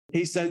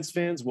Hey, Sens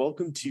fans,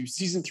 welcome to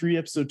Season 3,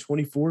 Episode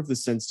 24 of the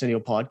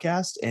Senstennial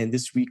Podcast. And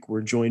this week,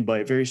 we're joined by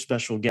a very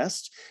special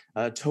guest,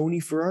 Tony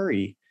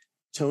Ferrari.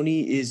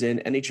 Tony is an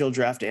NHL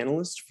Draft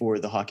analyst for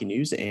the Hockey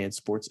News and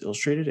Sports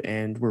Illustrated,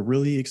 and we're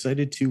really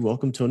excited to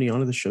welcome Tony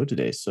onto the show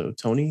today. So,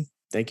 Tony,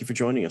 thank you for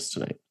joining us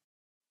tonight.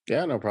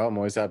 Yeah, no problem.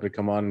 Always happy to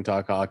come on and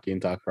talk hockey and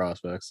talk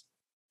prospects.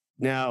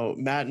 Now,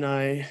 Matt and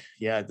I,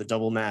 the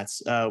double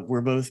Matts,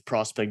 we're both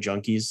prospect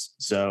junkies,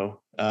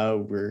 so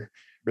we're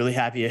really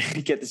happy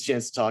to get this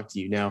chance to talk to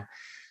you. Now,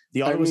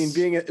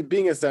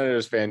 being a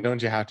Senators fan,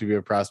 don't you have to be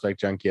a prospect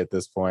junkie at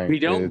this point? We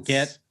don't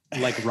get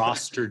like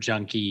roster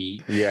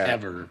junkie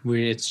ever.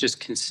 It's just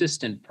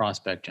consistent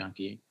prospect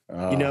junkie.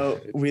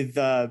 With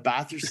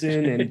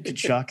Batherson and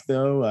Tkachuk,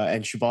 though,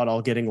 and Shabbat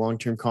all getting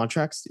long-term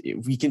contracts,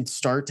 we can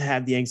start to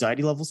have the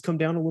anxiety levels come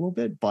down a little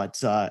bit. But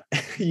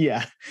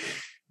the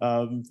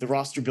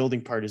roster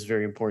building part is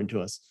very important to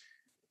us.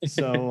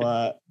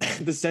 So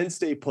the Sens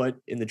stay put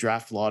in the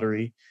draft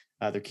lottery.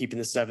 They're keeping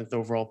the 7th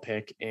overall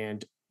pick,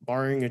 and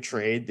barring a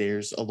trade,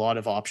 there's a lot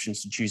of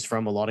options to choose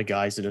from, a lot of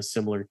guys in a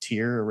similar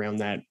tier around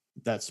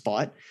that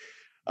spot.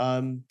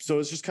 So I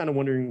was just kind of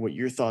wondering what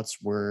your thoughts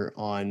were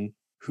on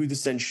who the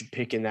Sens should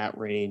pick in that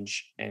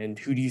range, and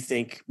who do you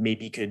think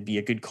maybe could be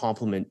a good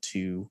complement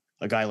to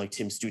a guy like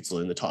Tim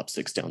Stützle in the top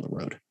 6 down the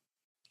road?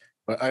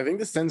 Well, I think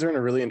the Sens are in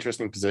a really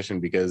interesting position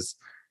because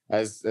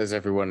as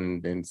everyone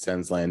in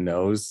Sens land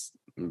knows,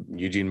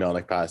 Eugene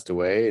Melnyk passed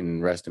away,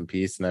 and rest in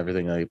peace and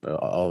everything like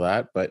all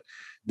that. But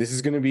this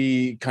is going to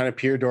be kind of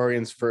Pierre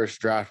Dorian's first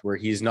draft where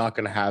he's not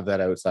going to have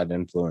that outside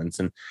influence.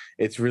 And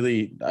it's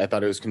really, I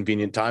thought it was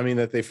convenient timing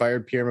that they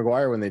fired Pierre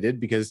Maguire when they did,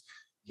 because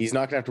he's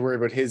not going to have to worry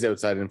about his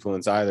outside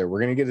influence either.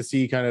 We're going to get to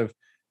see kind of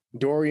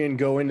Dorian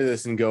go into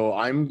this and go,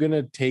 I'm going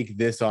to take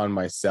this on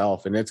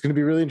myself. And it's going to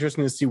be really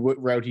interesting to see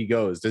what route he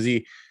goes. Does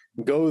he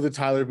go the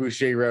Tyler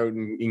Boucher route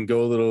and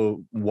go a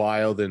little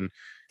wild and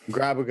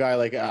grab a guy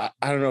like, I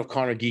don't know if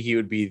Connor Geekie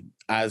would be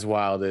as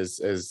wild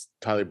as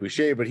Tyler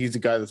Boucher, but he's a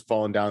guy that's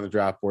fallen down the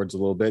draft boards a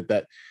little bit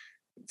that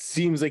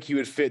seems like he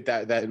would fit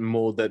that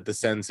mold that the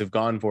Sens have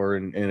gone for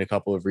in a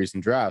couple of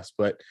recent drafts.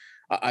 But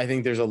I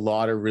think there's a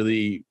lot of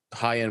really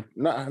high-end,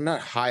 not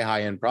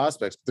high-end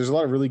prospects, but there's a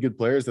lot of really good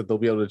players that they'll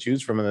be able to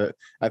choose from at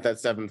that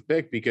 7th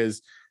pick,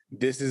 because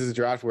this is a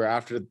draft where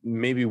after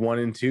maybe 1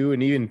 and 2,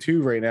 and even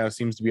 2 right now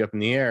seems to be up in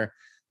the air,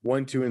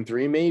 1, 2, and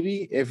 3,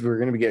 maybe if we're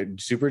going to get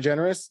super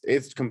generous,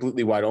 it's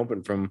completely wide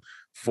open from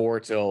 4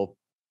 till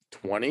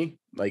 20.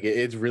 Like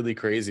it's really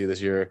crazy this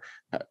year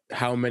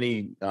how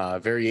many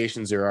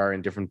variations there are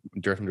in different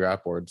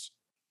draft boards.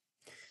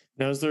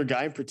 Now, is there a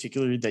guy in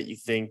particular that you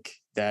think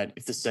that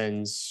if the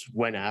Sens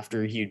went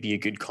after, he would be a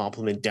good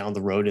complement down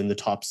the road in the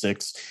top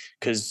 6?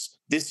 Because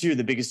this year,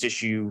 the biggest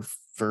issue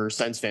for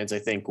Sens fans, I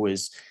think,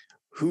 was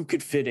who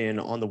could fit in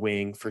on the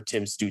wing for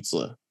Tim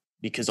Stützle,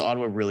 because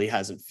Ottawa really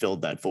hasn't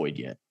filled that void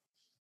yet.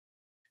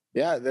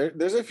 Yeah,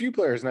 there's a few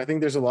players, and I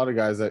think there's a lot of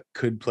guys that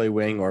could play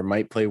wing or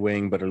might play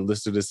wing, but are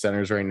listed as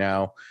centers right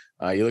now.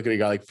 You look at a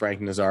guy like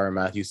Frank Nazar and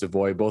Matthew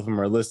Savoy, both of them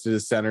are listed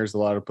as centers a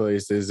lot of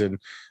places. And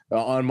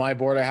on my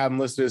board, I have them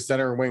listed as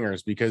center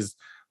wingers, because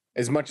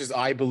as much as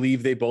I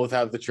believe they both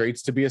have the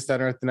traits to be a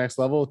center at the next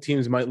level,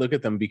 teams might look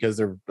at them because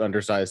they're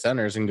undersized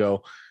centers and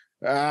go,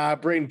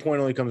 Braden Point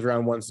only comes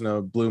around once in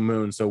a blue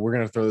moon, so we're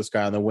going to throw this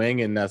guy on the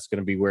wing, and that's going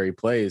to be where he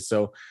plays.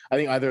 So I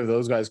think either of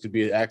those guys could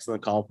be an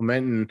excellent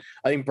compliment. And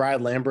I think Brad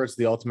Lambert's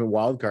the ultimate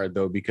wild card,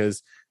 though,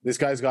 because this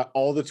guy's got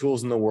all the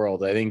tools in the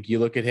world. I think you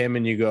look at him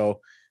and you go,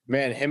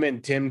 man, him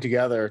and Tim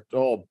together,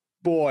 oh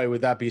boy,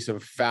 would that be some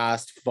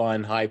fast,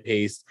 fun,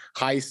 high-paced,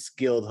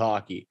 high-skilled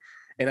hockey.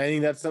 And I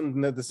think that's something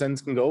that the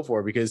Sens can go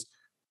for, because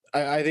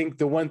I think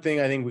the one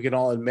thing I think we can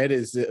all admit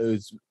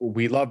is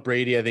we love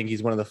Brady. I think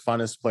he's one of the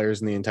funnest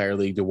players in the entire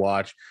league to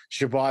watch.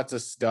 Shabbat's a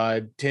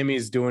stud.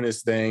 Timmy's doing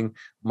his thing.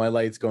 My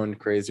light's going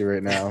crazy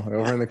right now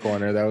over in the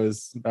corner. That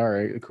was all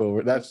right.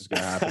 Cool. That's just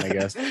going to happen, I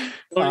guess.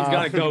 Oh, he's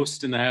got a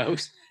ghost in the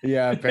house.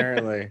 Yeah,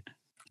 apparently.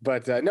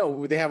 But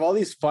no, they have all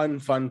these fun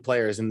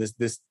players, and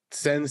this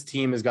Sens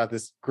team has got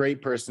this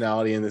great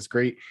personality and this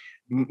great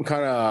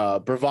kind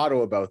of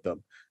bravado about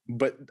them.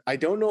 But I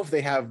don't know if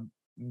they have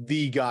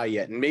the guy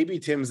yet, and maybe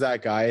Tim's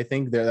that guy. I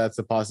think that's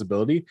a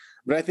possibility,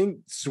 but I think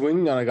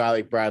swinging on a guy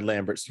like Brad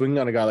Lambert, swinging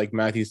on a guy like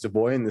Matthew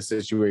Savoy in this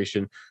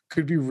situation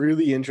could be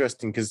really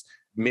interesting, because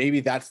maybe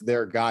that's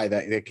their guy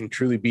that can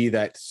truly be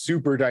that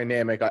super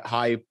dynamic,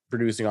 high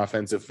producing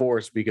offensive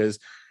force. Because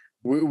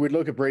we would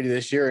look at Brady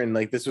this year, and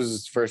like this was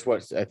his first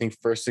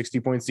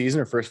 60-point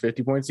season or first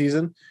 50-point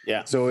season.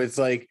 Yeah. So it's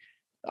like,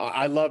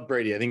 I love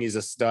Brady. I think he's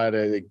a stud.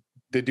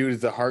 The dude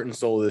is the heart and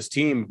soul of this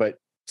team, but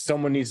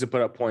someone needs to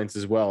put up points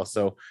as well.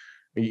 So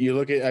you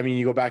look at,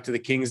 you go back to the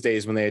Kings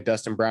days when they had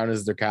Dustin Brown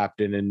as their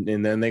captain,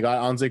 and then they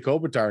got Anze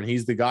Kopitar, and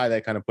he's the guy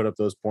that kind of put up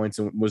those points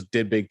and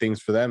did big things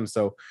for them.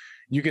 So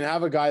you can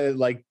have a guy that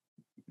like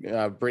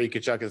Brady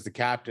Tkachuk as the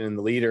captain and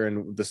the leader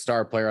and the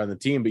star player on the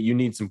team, but you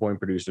need some point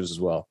producers as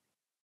well.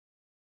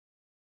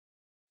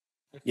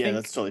 Yeah,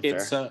 that's totally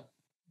fair.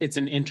 it's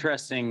an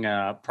interesting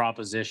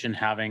proposition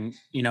having,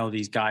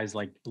 these guys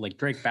like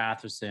Drake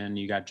Batherson,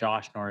 you got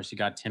Josh Norris, you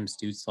got Tim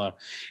Stützle.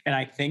 And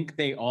I think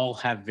they all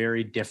have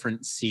very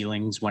different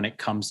ceilings when it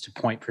comes to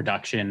point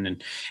production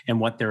and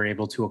what they're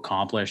able to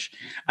accomplish.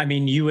 I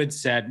mean, you had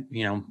said,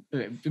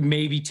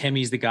 maybe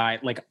Timmy's the guy.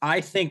 Like, I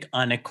think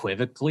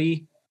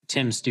unequivocally,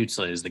 Tim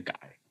Stützle is the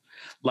guy.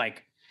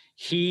 Like,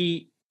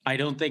 I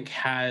don't think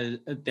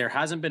there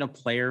hasn't been a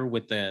player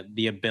with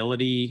the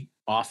ability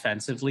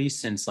offensively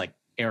since like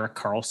Erik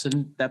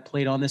Karlsson that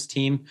played on this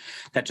team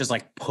that just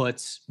like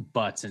puts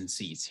butts in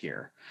seats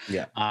here.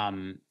 Yeah.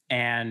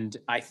 And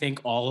I think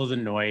all of the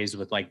noise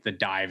with like the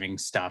diving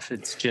stuff,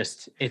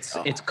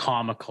 it's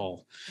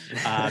comical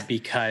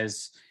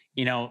because,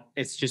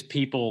 it's just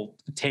people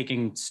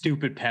taking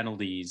stupid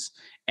penalties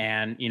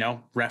and,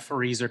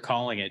 referees are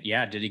calling it.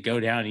 Yeah. Did he go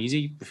down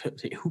easy?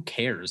 Who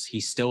cares?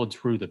 He still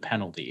drew the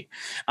penalty.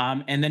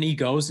 And then he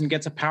goes and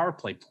gets a power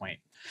play point.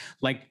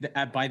 Like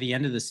by the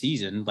end of the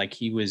season, like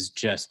he was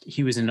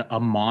a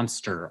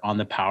monster on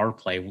the power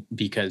play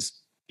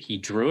because he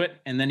drew it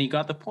and then he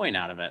got the point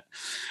out of it.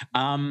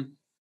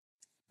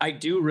 I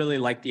do really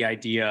like the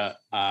idea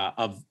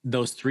of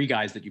those three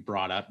guys that you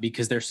brought up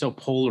because they're so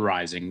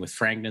polarizing with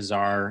Frank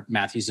Nazar,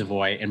 Matthew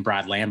Savoy, and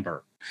Brad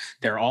Lambert.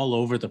 They're all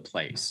over the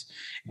place.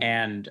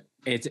 And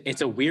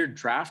it's a weird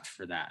draft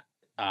for that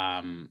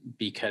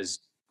because,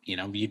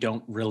 you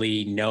don't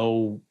really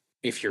know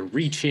if you're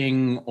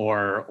reaching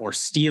or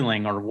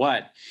stealing or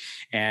what.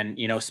 And,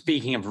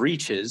 speaking of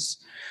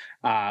reaches,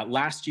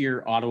 last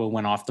year, Ottawa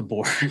went off the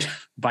board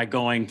by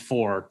going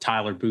for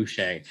Tyler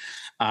Boucher.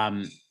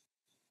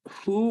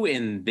 Who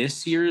in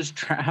this year's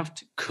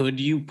draft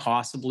could you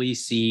possibly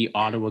see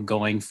Ottawa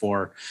going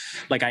for?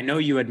 Like, I know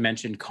you had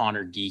mentioned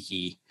Connor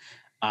Geekie,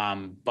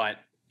 but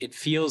it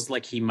feels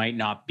like he might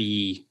not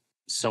be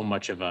so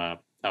much of a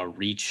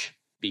reach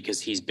because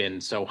he's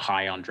been so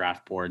high on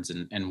draft boards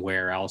and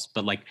where else.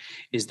 But like,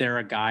 is there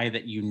a guy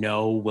that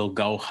will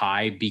go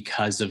high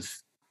because of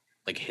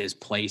like his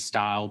play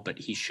style, but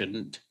he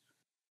shouldn't?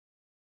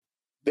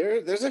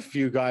 There's a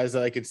few guys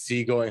that I could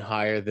see going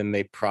higher than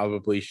they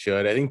probably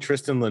should. I think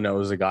Tristan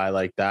Luneau is a guy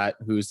like that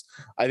who's,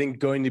 I think,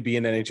 going to be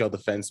an NHL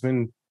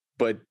defenseman,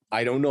 but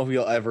I don't know if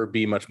he'll ever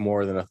be much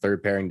more than a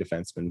third pairing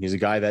defenseman. He's a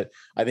guy that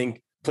I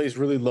think plays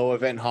really low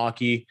event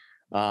hockey.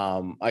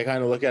 I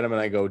kind of look at him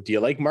and I go, do you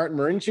like Martin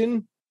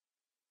Marincin?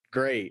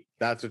 Great.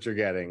 That's what you're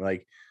getting.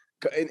 Like,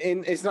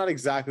 and it's not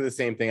exactly the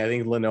same thing. I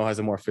think Luneau has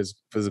a more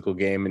physical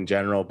game in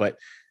general, but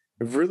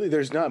really,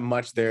 there's not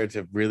much there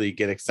to really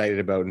get excited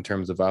about in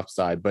terms of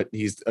upside, but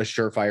he's a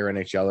surefire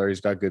NHLer.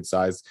 He's got good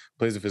size,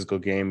 plays a physical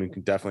game, and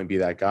can definitely be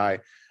that guy.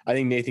 I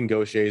think Nathan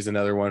Gauthier is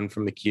another one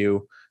from the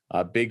queue.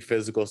 Big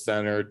physical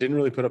center. Didn't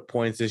really put up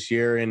points this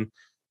year. And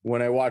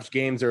when I watched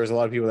games, there was a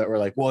lot of people that were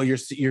like, well,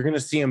 you're going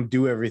to see him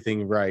do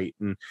everything right.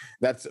 And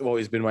that's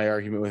always been my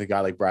argument with a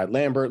guy like Brad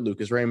Lambert,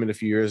 Lucas Raymond a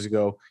few years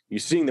ago. You're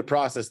seeing the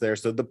process there.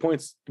 So the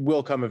points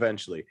will come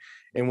eventually.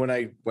 And when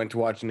I went to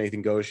watch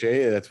Nathan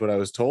Gauthier, that's what I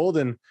was told.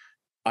 And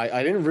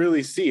I didn't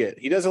really see it.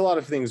 He does a lot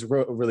of things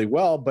really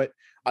well, but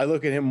I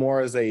look at him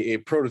more as a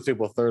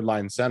prototypical third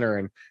line center,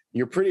 and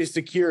you're pretty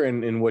secure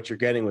in what you're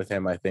getting with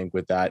him, I think,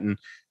 with that. And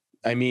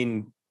I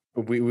mean,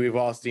 we've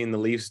all seen the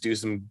Leafs do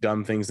some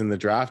dumb things in the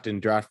draft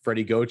and draft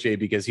Freddie Gauthier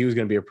because he was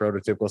going to be a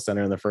prototypical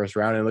center in the first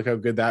round, and look how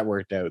good that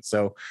worked out.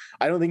 So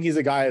I don't think he's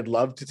a guy I'd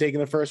love to take in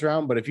the first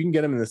round, but if you can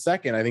get him in the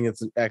second, I think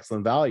it's an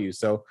excellent value.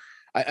 So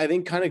I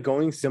think kind of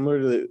going similar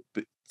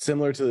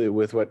to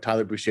with what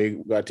Tyler Boucher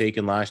got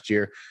taken last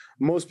year.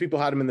 Most people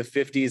had him in the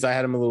 50s. I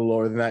had him a little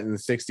lower than that in the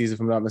 60s, if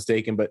I'm not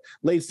mistaken, but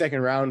late second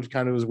round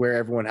kind of was where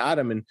everyone had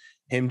him, and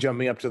him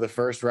jumping up to the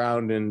first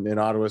round and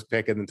Ottawa's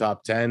pick in the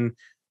top 10.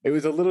 It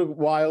was a little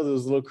wild. It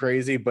was a little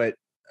crazy, but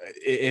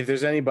if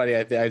there's anybody,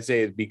 I'd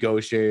say it'd be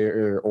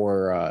Gauthier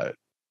or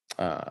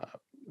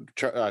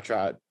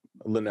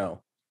Luneau.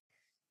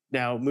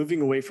 Now,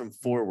 moving away from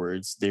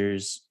forwards,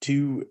 there's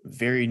two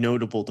very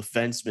notable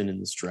defensemen in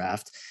this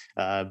draft,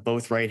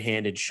 both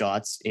right-handed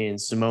shots in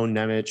Simon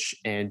Nemec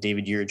and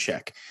David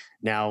Jiricek.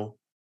 Now,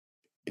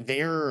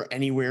 they're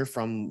anywhere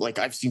from, like,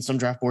 I've seen some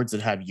draft boards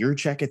that have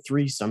Jiricek at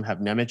 3, some have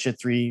Nemec at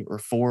 3 or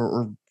 4,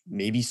 or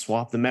maybe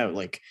swap them out.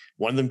 Like,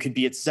 one of them could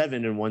be at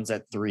 7 and one's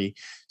at 3.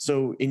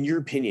 So in your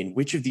opinion,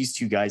 which of these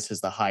two guys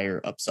has the higher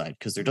upside?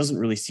 Because there doesn't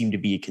really seem to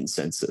be a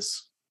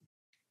consensus.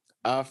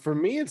 For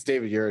me, it's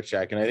David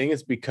Jiricek, and I think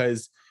it's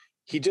because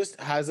he just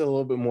has a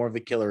little bit more of the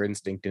killer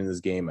instinct in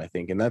his game, I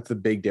think, and that's the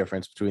big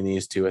difference between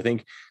these two. I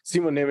think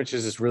Simon Nemec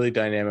is this really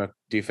dynamic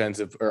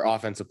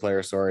offensive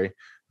player,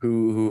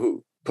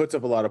 who puts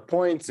up a lot of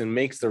points and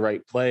makes the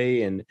right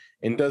play and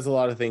does a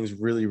lot of things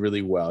really,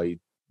 really well. He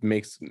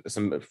makes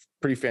some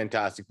pretty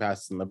fantastic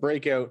passes in the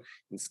breakout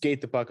and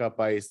skate the puck up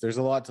ice. There's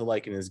a lot to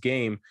like in his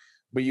game.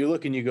 But you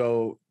look and you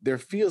go, there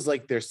feels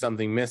like there's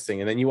something missing.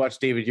 And then you watch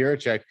David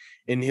Jiricek,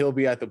 and he'll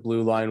be at the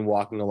blue line,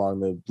 walking along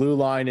the blue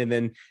line, and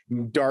then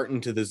dart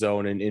into the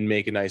zone and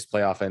make a nice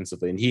play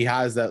offensively. And he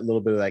has that little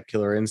bit of that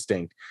killer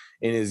instinct.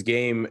 in his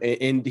game.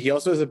 And he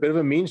also has a bit of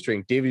a mean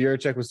streak. David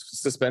Jiricek was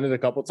suspended a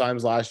couple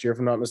times last year, if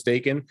I'm not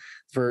mistaken,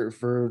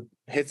 for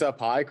hits up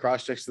high,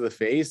 cross checks to the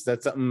face.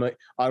 That's something like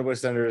Ottawa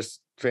Senators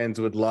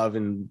fans would love,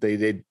 and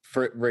they'd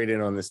fit right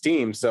in on this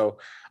team. So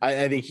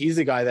I think he's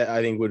a guy that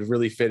I think would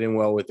really fit in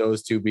well with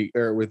those two,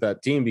 or with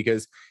that team,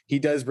 because he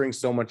does bring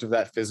so much of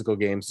that physical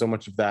game, so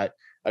much of that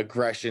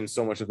aggression,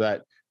 so much of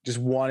that just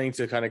wanting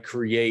to kind of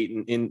create.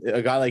 And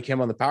a guy like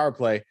him on the power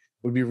play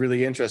would be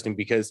really interesting,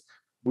 because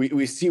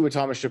we see what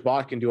Thomas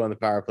Chabot can do on the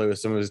power play with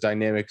some of his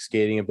dynamic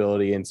skating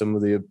ability and some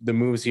of the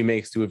moves he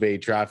makes to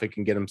evade traffic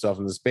and get himself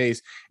into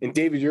space. And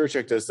David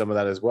Jiricek does some of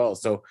that as well.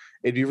 So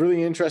it'd be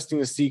really interesting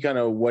to see kind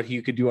of what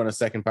he could do on a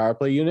second power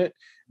play unit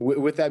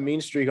with that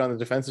mean streak on the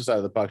defensive side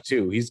of the puck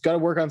too. He's got to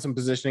work on some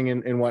positioning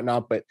and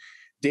whatnot, but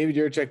David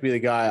Jiricek be the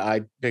guy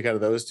I'd pick out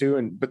of those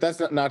two. But that's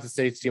not to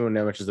say Timo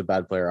Nemec is a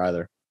bad player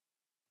either.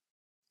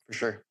 For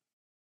sure.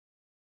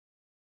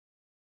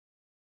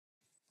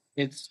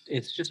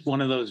 It's just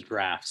one of those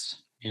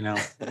drafts, you know.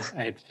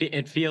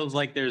 It feels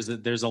like there's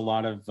a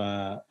lot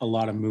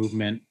of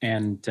movement.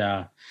 And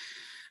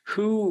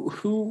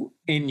who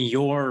in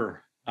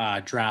your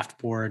draft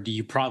board do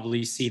you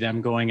probably see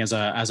them going as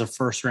a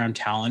first round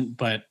talent,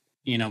 but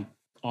you know,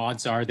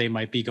 odds are they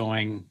might be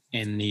going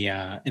in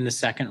the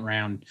second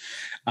round?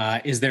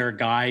 Is there a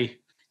guy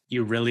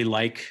you really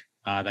like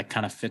that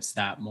kind of fits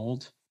that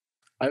mold?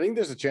 I think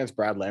there's a chance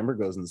Brad Lambert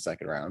goes in the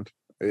second round.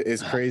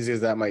 As crazy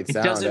as that might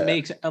sound, it doesn't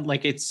make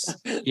like it's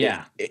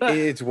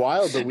it's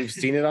wild, but we've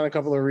seen it on a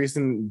couple of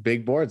recent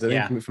big boards. I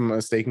think, if I'm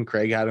mistaken,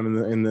 Craig had him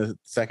in the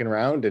second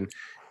round, and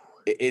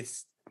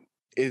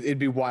it'd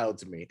be wild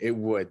to me. It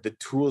would. The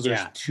tools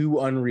are too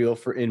unreal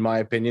in my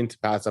opinion, to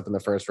pass up in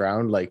the first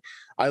round. Like,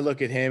 I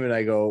look at him and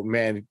I go,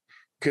 man,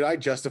 could I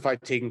justify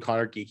taking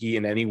Connor Geekie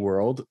in any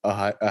world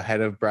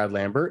ahead of Brad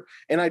Lambert?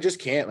 And I just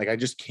can't. Like, I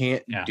just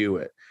can't do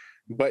it.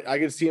 But I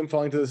could see him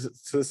falling to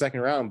the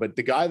second round. But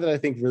the guy that I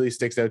think really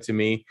sticks out to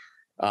me,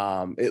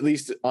 at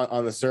least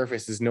on the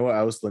surface, is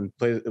Noah Östlund.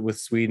 Plays with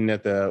Sweden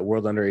at the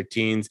World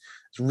Under-18s.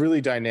 It's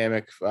really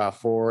dynamic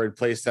forward,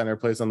 plays center,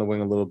 plays on the wing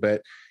a little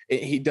bit.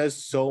 He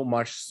does so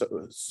much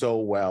so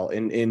well.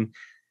 And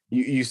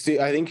you see,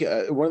 I think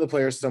one of the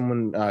players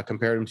someone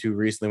compared him to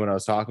recently when I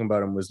was talking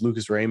about him was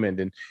Lucas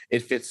Raymond, and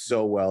it fits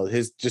so well.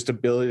 His just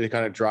ability to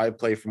kind of drive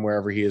play from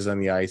wherever he is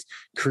on the ice,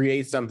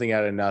 create something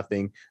out of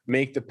nothing,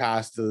 make the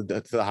pass to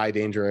the high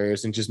danger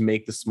areas, and just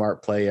make the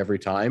smart play every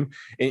time,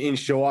 and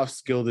show off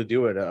skill to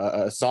do it.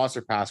 A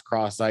saucer pass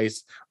cross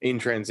ice in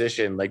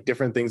transition, like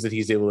different things that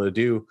he's able to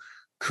do,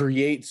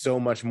 create so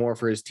much more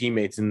for his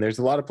teammates. And there's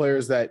a lot of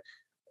players that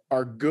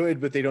are good,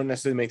 but they don't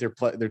necessarily make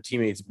their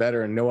teammates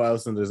better. And Noah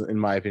Östlund, in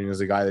my opinion, is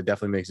a guy that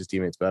definitely makes his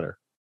teammates better.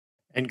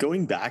 And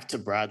going back to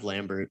Brad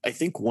Lambert, I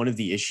think one of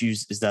the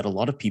issues is that a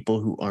lot of people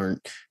who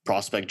aren't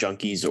prospect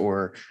junkies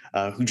or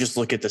who just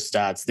look at the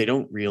stats, they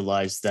don't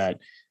realize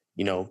that,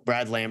 you know,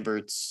 Brad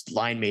Lambert's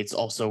line mates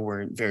also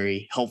weren't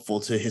very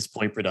helpful to his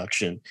point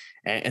production.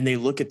 And they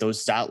look at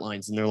those stat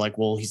lines and they're like,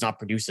 well, he's not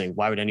producing.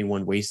 Why would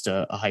anyone waste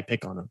a high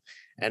pick on him?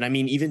 And I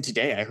mean, even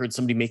today, I heard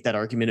somebody make that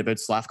argument about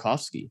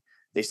Slavkovsky.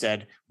 They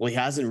said, well, he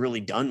hasn't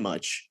really done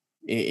much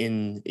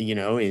in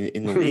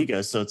the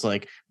Liga. So it's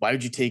like, why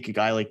would you take a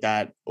guy like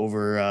that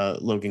over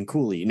Logan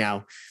Cooley?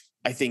 Now,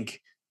 I think,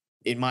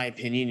 in my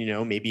opinion, you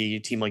know, maybe a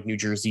team like New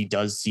Jersey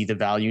does see the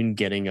value in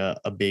getting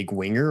a big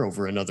winger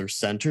over another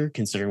center,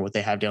 considering what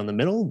they have down the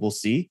middle. We'll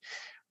see.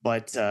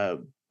 But I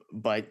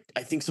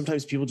think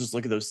sometimes people just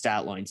look at those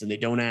stat lines and they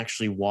don't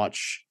actually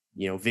watch,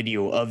 you know,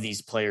 video of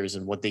these players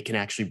and what they can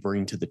actually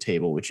bring to the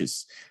table, which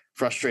is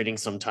frustrating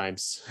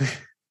sometimes.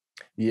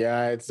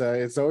 Yeah,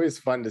 it's always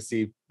fun to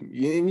see,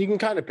 and you can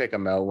kind of pick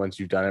them out once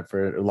you've done it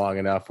for long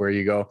enough, where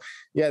you go,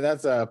 yeah,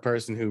 that's a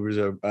person who was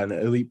an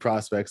elite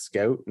prospect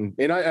scout, and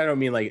I don't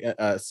mean like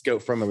a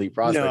scout from elite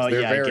prospects.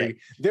 No,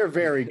 they're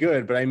very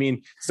good, but I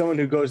mean someone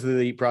who goes to the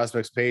elite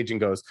prospects page and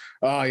goes,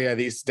 oh yeah,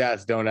 these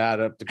stats don't add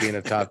up to being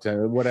a top 10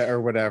 or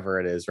whatever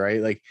it is,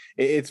 right? Like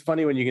it's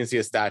funny when you can see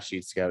a stat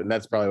sheet scout, and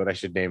that's probably what I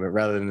should name it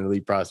rather than an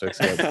elite prospect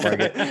scout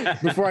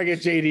before I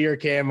get JD or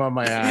Cam on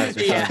my ass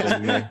or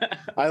something.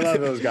 I love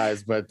those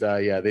guys, but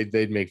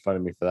they'd make fun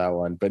of me for that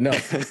one. But no,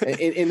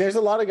 and there's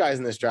a lot of guys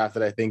in this draft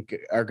that I think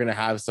are going to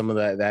have some of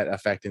that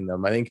affecting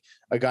them. I think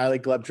a guy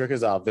like Gleb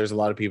Trikazov, there's a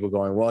lot of people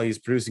going, well, he's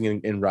producing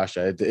in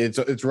Russia.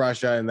 It's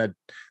Russia, and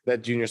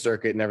that junior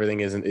circuit and everything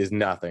is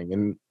nothing.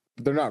 And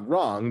they're not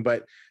wrong,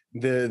 but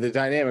the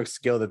dynamic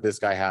skill that this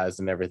guy has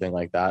and everything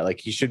like that, like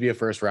he should be a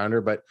first rounder,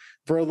 but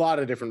for a lot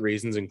of different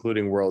reasons,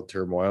 including world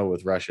turmoil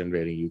with Russia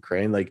invading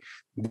Ukraine, like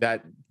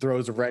that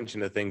throws a wrench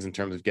into things in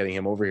terms of getting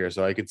him over here.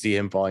 So I could see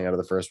him falling out of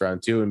the first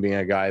round too, and being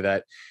a guy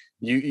that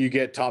you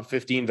get top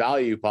 15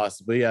 value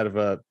possibly out of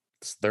a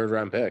third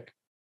round pick.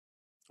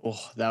 Oh,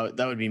 that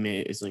would be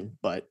amazing,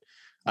 but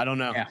I don't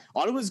know. Yeah.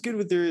 Ottawa's good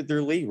with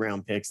their late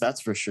round picks,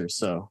 that's for sure.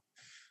 So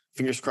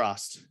fingers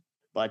crossed.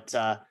 But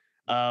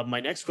my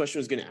next question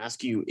I was going to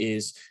ask you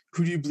is,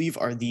 who do you believe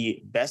are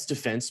the best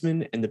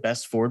defensemen and the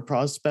best forward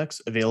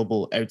prospects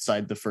available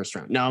outside the first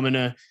round? Now I'm going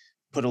to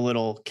put a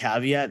little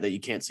caveat that you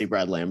can't say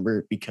Brad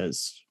Lambert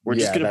because we're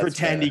just going to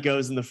pretend fair. He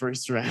goes in the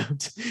first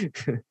round.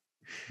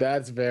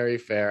 That's very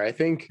fair. I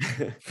think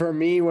for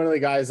me, one of the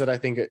guys that I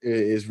think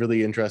is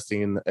really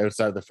interesting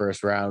outside the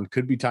first round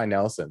could be Ty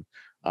Nelson,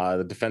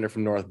 the defender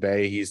from North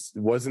Bay.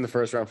 Was in the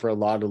first round for a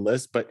lot of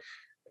lists, but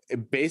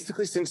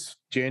basically since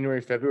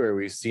January, February,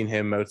 we've seen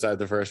him outside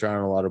the first round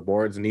on a lot of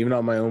boards. And even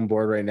on my own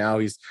board right now,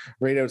 he's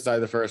right outside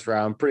the first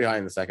round, pretty high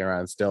in the second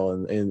round,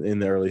 still in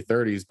the early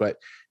 30s. But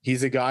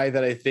he's a guy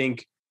that I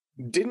think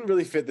didn't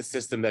really fit the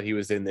system that he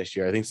was in this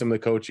year. I think some of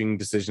the coaching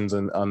decisions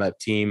on that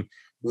team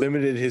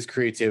limited his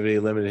creativity,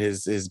 limited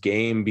his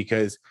game,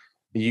 because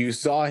you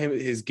saw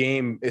his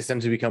game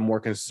essentially become more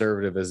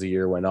conservative as the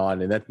year went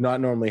on. And that's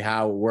not normally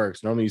how it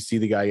works. Normally you see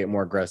the guy get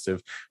more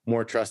aggressive,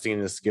 more trusting in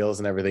his skills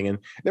and everything. And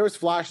there was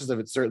flashes of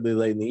it certainly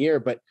late in the year,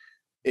 but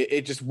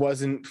it just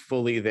wasn't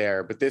fully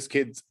there. But this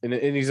kid's, and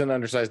he's an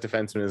undersized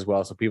defenseman as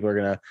well. So people are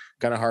going to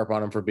kind of harp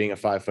on him for being a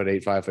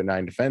 5'8",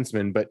 5'9"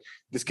 defenseman, but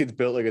this kid's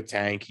built like a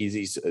tank.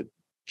 He's a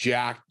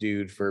jacked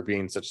dude for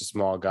being such a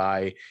small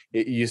guy.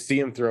 You see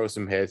him throw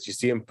some hits, you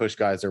see him push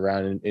guys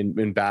around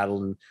in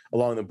battle and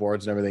along the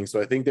boards and everything. So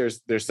I think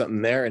there's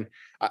something there. And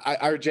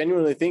I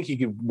genuinely think he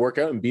could work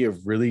out and be a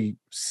really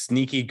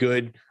sneaky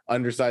good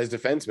undersized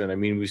defenseman. I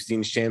mean, we've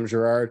seen Sham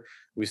Girard,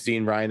 we've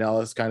seen Ryan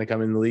Ellis kind of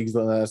come in the leagues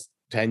the last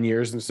 10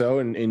 years and so,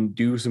 and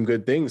do some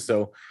good things.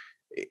 So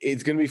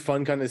it's going to be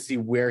fun kind of see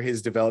where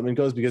his development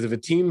goes, because if a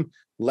team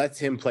lets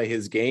him play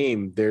his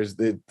game, there's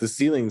the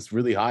ceiling's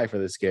really high for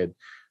this kid.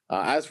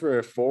 As for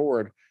a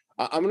forward,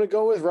 I'm going to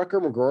go with Rutger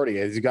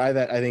McGroarty. He's a guy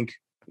that I think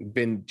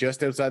been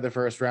just outside the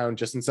first round,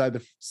 just inside the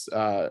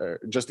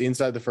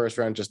first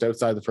round, just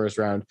outside the first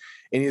round.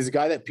 And he's a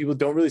guy that people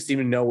don't really seem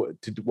to know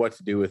what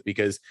to do with,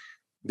 because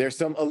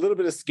there's a little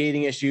bit of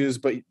skating issues,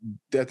 but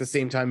at the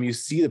same time, you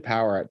see the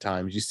power at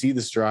times. You see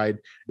the stride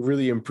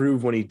really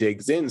improve when he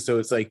digs in. So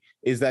it's like,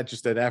 is that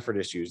just an effort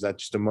issue? Is that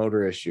just a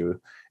motor issue?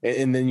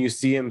 And then you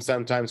see him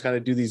sometimes kind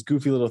of do these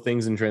goofy little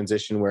things in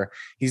transition where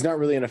he's not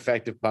really an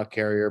effective puck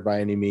carrier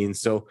by any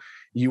means. So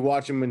you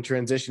watch him in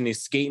transition,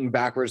 he's skating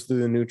backwards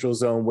through the neutral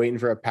zone, waiting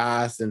for a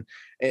pass. And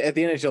at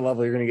the NHL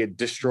level, you're going to get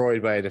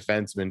destroyed by a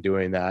defenseman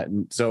doing that.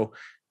 And so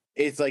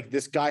it's like,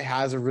 this guy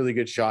has a really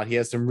good shot. He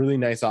has some really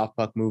nice off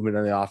puck movement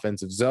on the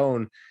offensive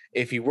zone.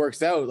 If he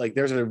works out, like,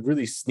 there's a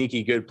really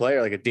sneaky good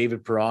player, like a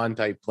David Perron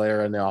type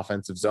player in the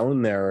offensive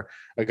zone there,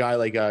 a guy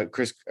like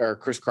Chris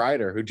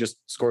Kreider, who just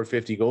scored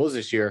 50 goals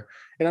this year.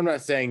 And I'm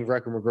not saying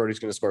Rutger McGroarty's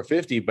going to score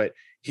 50, but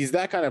he's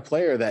that kind of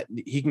player that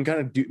he can kind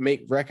of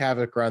wreak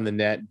havoc around the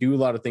net, do a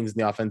lot of things in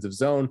the offensive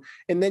zone,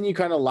 and then you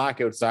kind of lack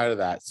outside of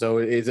that. So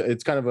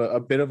it's kind of a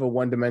bit of a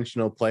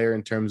one-dimensional player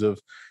in terms of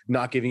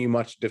not giving you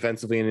much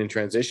defensively and in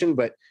transition.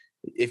 But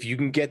if you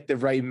can get the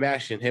right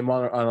mesh and him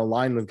on a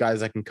line with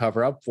guys that can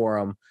cover up for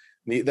him,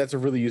 that's a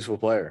really useful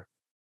player.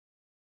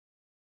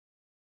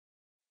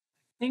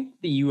 I think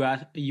the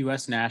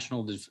U.S.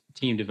 national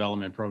team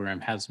development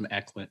program has some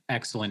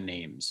excellent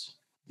names,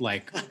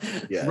 like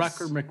Yes.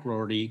 Rutger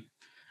McGroarty,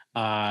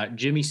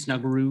 Jimmy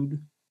Snuggerud,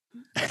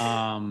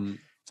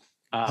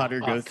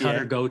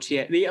 Cutter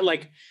Gauthier.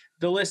 Like,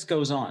 the list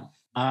goes on,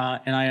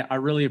 and I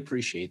really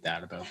appreciate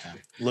that about them.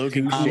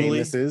 Logan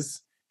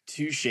Seamuses,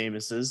 two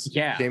Seamuses.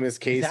 Yeah, Seamus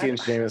Casey and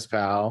Seamus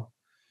Powell.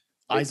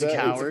 Isaac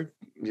Howard.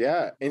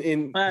 Yeah, and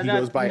he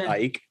goes by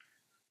Ike,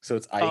 so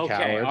it's Ike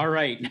Howard. All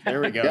right,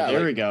 There we go. Yeah,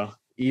 there we go.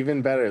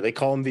 Even better. They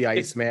call him the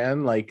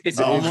Iceman. Like, it's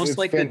almost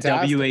like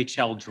fantastic. the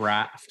WHL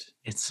draft.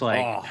 It's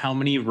like how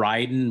many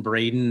Ryden,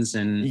 Bradens,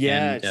 and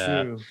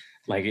True.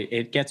 Like,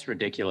 it gets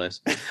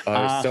ridiculous.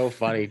 It's so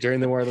funny. During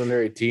the World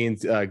Under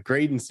 18s,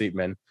 Graydon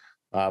Seatman,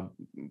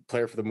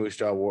 player for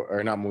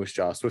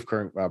the Swift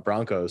Current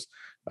Broncos,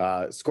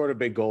 scored a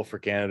big goal for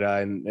Canada,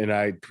 and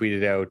I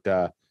tweeted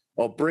out,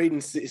 Braden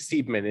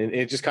Seatman, and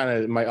it just kind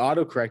of, my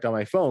autocorrect on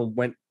my phone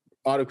went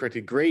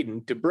autocorrected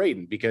Graydon to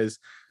Braden, because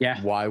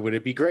why would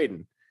it be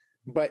Graydon?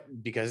 But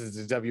because it's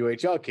a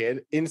WHL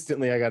kid,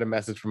 instantly I got a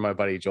message from my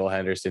buddy Joel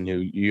Henderson, who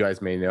you guys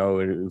may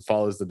know, who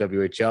follows the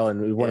WHL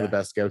and one of the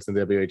best scouts in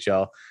the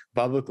WHL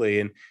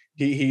publicly. And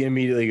he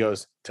immediately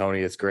goes,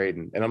 "Tony, it's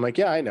Graydon." And I'm like,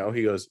 "Yeah, I know."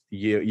 He goes,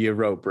 you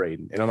wrote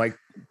Braden. And I'm like,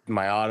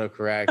 my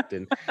autocorrect.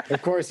 And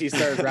of course he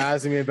started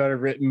razzing me about it,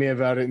 written me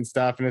about it and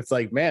stuff. And it's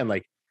like, man,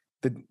 like,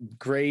 the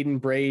Graydon,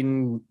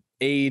 Braden,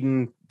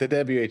 Aiden, the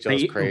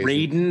WHL is crazy.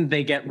 Braden,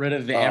 they get rid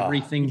of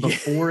everything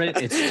before it.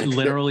 It's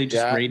literally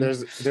just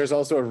Braden. There's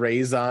also a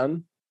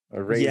Raison.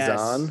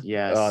 Yes.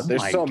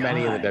 There's so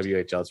many in the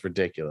WHL. It's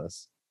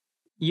ridiculous.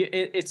 Yeah,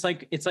 it's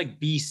like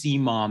BC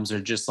moms are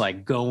just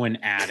like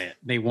going at it.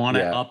 They want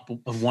to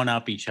one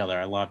up each other.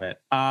 I love it.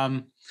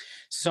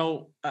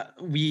 So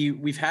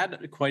we've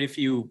had quite a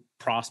few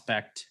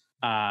prospect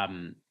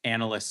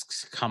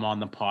analysts come on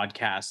the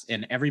podcast,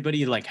 and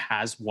everybody like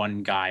has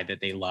one guy that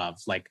they love.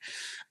 Like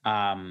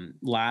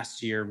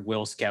last year,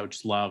 Will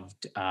Scouch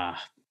loved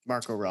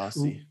Marco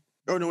Rossi.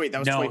 Oh no, wait, that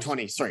was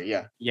 2020. Sorry,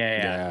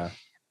 yeah.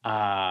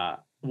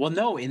 Well,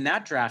 no, in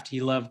that draft he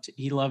liked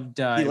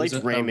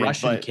Raymond, a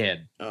Russian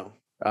kid. Oh,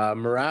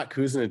 Murat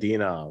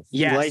Kuznetsov.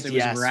 Yes, it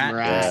was Murat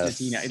Murat.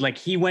 Kuznetsov. Like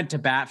he went to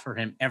bat for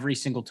him every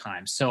single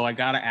time. So I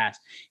gotta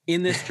ask,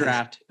 in this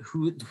draft,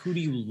 who do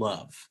you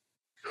love?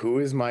 Who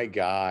is my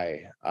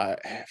guy?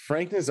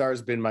 Frank Nazar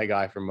has been my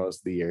guy for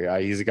most of the year.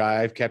 He's a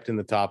guy I've kept in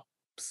the top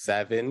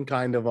 7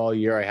 kind of all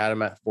year. I had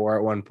him at 4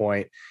 at one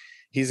point.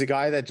 He's a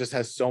guy that just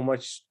has so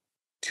much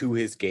to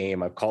his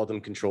game. I've called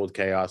him controlled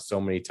chaos so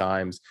many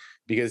times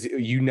because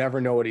you never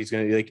know what he's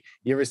going to do. Like,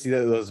 you ever see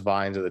those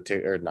vines or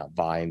or not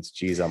vines?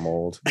 Geez, I'm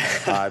old.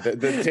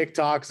 The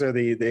TikToks or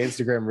the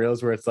Instagram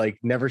reels where it's like,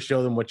 never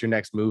show them what your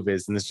next move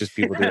is. And it's just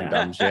people doing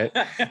dumb shit.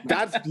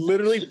 That's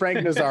literally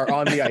Frank Nazar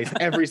on the ice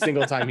every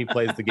single time he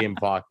plays the game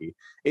of hockey.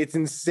 It's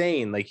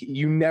insane. Like,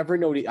 you never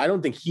know. I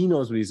don't think he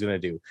knows what he's going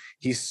to do.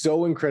 He's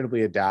so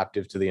incredibly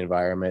adaptive to the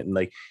environment. And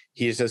like,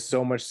 he just has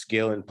so much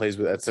skill and plays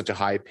at such a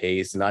high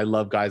pace. And I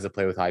love guys that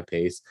play with high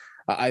pace.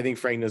 I think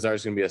Frank Nazar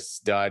is going to be a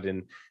stud.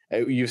 And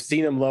you've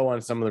seen him low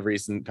on some of the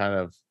recent kind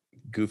of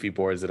goofy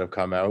boards that have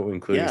come out,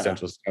 including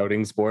Central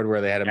Scouting's board,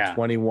 where they had him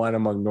 21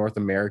 among North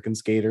American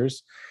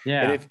skaters.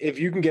 Yeah. And if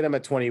you can get him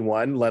at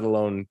 21, let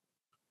alone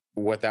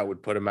what that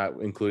would put him at,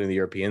 including the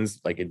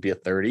Europeans, like it'd be a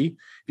 30. If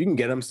you can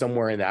get him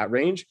somewhere in that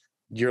range,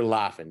 you're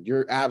laughing.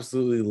 You're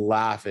absolutely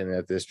laughing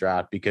at this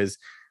draft because,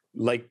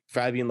 like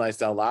Fabian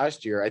Lysell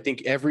last year, I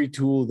think every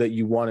tool that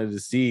you wanted to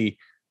see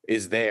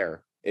is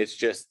there. It's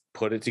just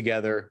put it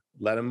together,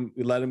 let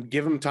him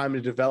give him time to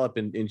develop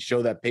and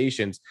show that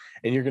patience.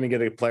 And you're going to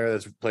get a player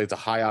that plays a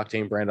high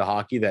octane brand of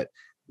hockey that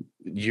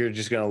you're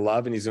just going to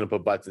love, and he's going to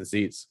put butts in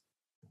seats.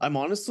 I'm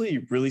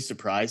honestly really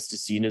surprised to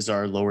see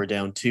Nazar lower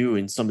down too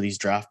in some of these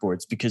draft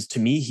boards, because to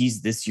me,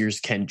 he's this year's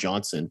Ken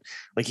Johnson.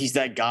 Like, he's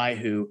that guy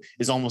who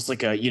is almost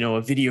like a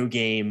video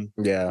game.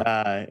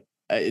 Yeah.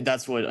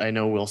 That's what I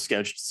know Will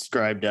Sketch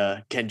described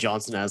Ken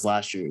Johnson as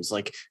last year. Is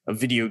like a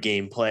video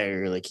game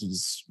player. Like,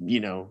 he's,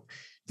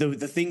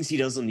 the things he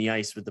does on the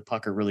ice with the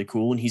puck are really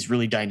cool, and he's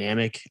really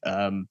dynamic.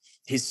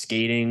 His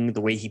skating,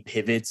 the way he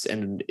pivots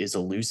and is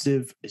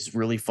elusive, is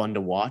really fun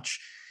to watch.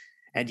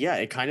 And yeah,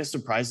 it kind of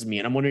surprises me.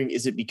 And I'm wondering,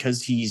 is it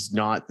because he's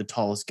not the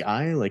tallest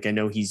guy? Like, I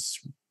know he's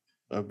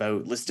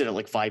about listed at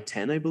like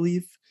 5'10", I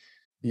believe.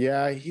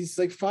 Yeah, he's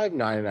like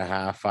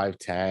 5'9.5",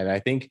 5'10". I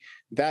think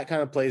that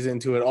kind of plays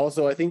into it.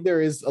 Also, I think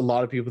there is a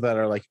lot of people that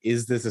are like,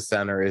 is this a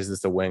center? Is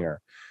this a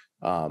winger?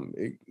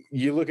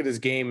 You look at his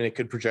game and it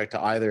could project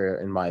to either,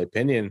 in my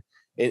opinion.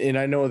 And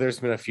I know there's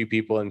been a few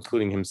people,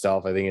 including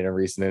himself, I think in a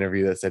recent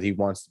interview, that said he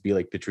wants to be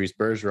like Patrice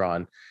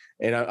Bergeron.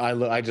 And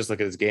I just look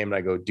at his game and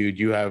I go, dude,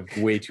 you have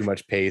way too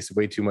much pace,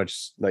 way too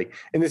much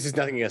and this is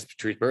nothing against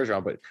Patrice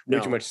Bergeron, but way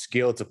too much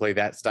skill to play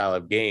that style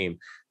of game.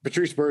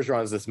 Patrice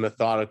Bergeron is this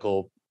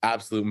methodical,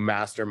 absolute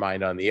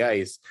mastermind on the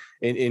ice.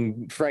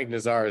 And Frank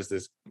Nazar is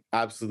this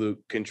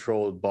absolute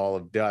controlled ball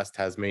of dust,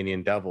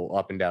 Tasmanian devil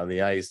up and down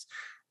the ice,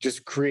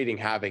 just creating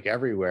havoc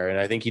everywhere. And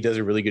I think he does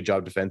a really good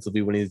job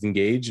defensively when he's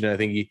engaged. And I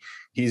think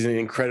he's an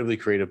incredibly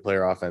creative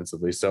player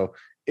offensively. So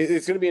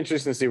it's going to be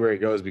interesting to see where he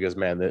goes, because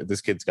man,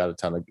 this kid's got a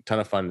ton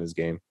of fun in his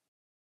game.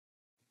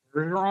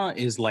 Bergeron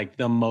is like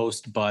the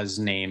most buzz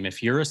name.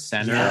 If you're a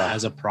center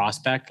as a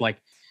prospect, like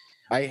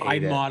I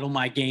model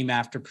my game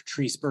after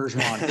Patrice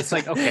Bergeron. It's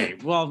like, okay,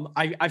 well,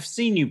 I've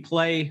seen you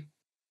play.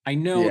 I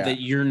know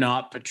that you're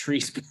not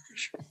Patrice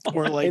Bergeron.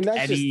 Or like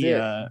any,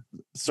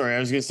 sorry, I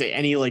was going to say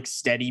any like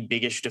steady,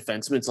 biggish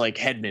defenseman. It's like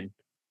Hedman.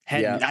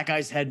 That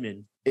guy's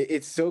Hedman.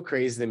 It's so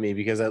crazy to me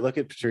because I look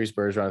at Patrice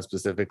Bergeron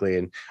specifically,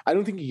 and I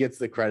don't think he gets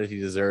the credit he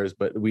deserves,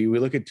 but we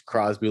look at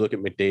Crosby, look at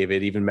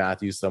McDavid, even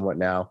Matthews somewhat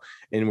now,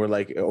 and we're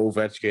like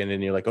Ovechkin,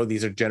 and you're like, oh,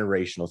 these are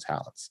generational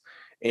talents.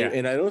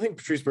 And I don't think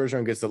Patrice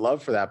Bergeron gets the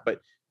love for that. But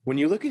when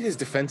you look at his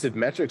defensive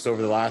metrics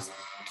over the last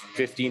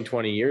 15,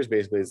 20 years,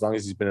 basically, as long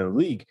as he's been in the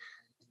league,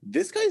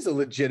 this guy's a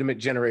legitimate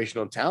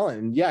generational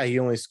talent. And yeah, he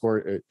only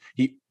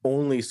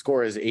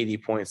scores 80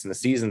 points in the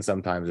season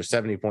sometimes, or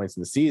 70 points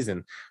in the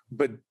season.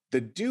 But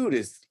the dude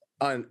is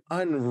an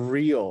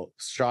unreal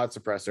shot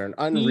suppressor, an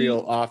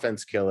unreal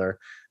offense killer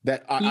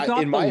that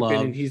in my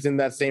opinion, he's in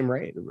that same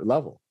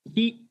level.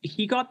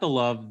 He got the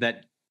love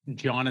that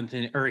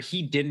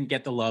he didn't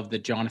get the love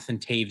that Jonathan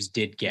Toews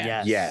did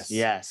get.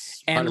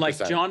 Yes. And 100%.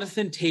 like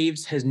Jonathan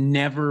Toews has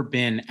never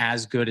been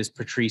as good as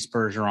Patrice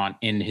Bergeron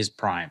in his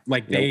prime.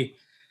 Like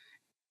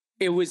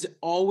it was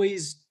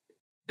always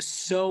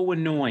so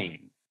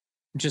annoying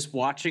just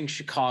watching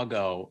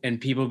Chicago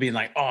and people being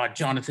like, oh,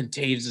 Jonathan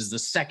Toews is the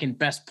second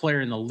best player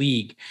in the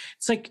league.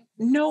 It's like,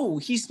 no,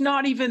 he's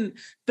not even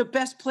the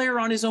best player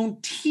on his own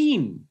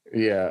team.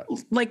 Yeah.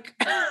 Like,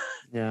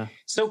 yeah.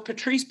 So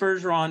Patrice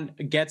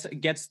Bergeron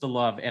gets the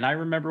love. And I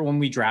remember when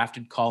we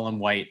drafted Colin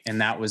White,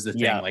 and that was the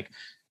thing. Yeah. Like,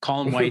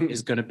 Colin White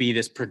is going to be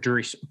this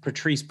Patrice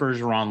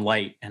Bergeron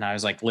light. And I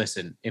was like,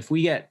 listen, if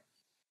we get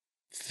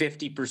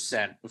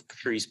 50% of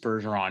Patrice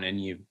Bergeron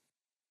in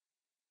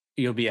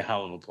you'll be a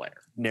hell of a player.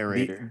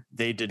 Narrator.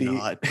 They did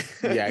not.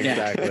 Yeah,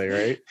 exactly.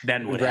 Right.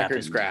 Then what record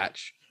happened?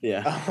 Scratch.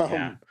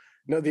 Yeah.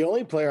 No, the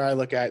only player I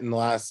look at in the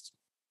last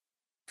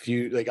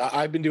few, like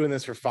I've been doing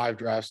this for 4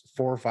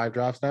 or 5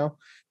 drafts now,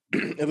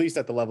 at least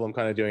at the level I'm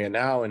kind of doing it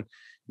now. And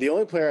the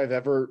only player I've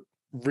ever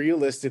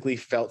realistically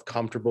felt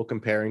comfortable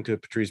comparing to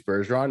Patrice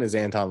Bergeron is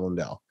Anton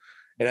Lundell.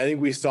 And I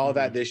think we saw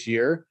that this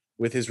year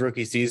with his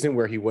rookie season,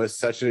 where he was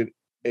such an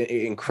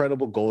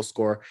incredible goal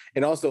scorer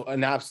and also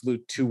an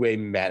absolute two-way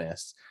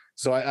menace.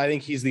 So I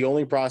think he's the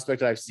only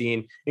prospect I've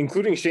seen,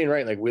 including Shane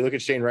Wright. Like, we look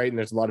at Shane Wright and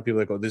there's a lot of people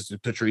that go, this is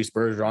Patrice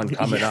Bergeron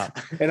coming up.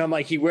 And I'm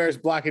like, he wears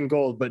black and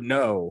gold, but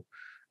no.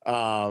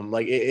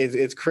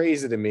 It's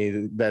crazy to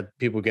me that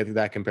people get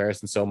that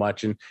comparison so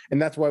much. And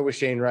that's why with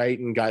Shane Wright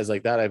and guys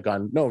like that, I've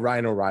gone, no,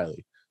 Ryan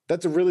O'Reilly.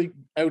 That's a really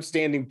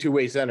outstanding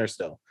two-way center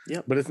still.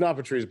 Yeah, but it's not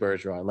Patrice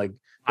Bergeron. Like,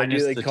 I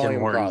just the Tim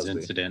Hortons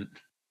incident.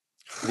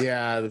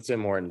 Yeah, the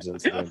Tim Hortons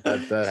incident.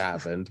 that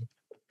happened.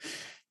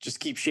 Just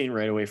keep Shane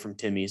Wright away from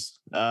Timmy's.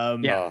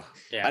 Yeah.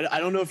 I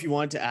don't know if you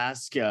want to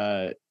ask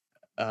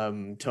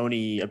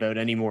Tony about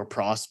any more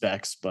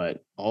prospects,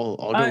 but I'll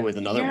go with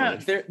another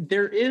one.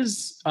 There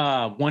is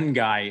one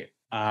guy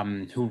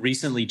who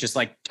recently just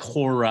like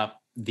tore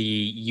up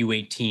the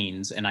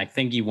U18s, and I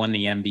think he won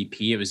the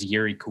MVP. It was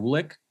Yuri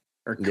Kulich.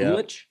 Or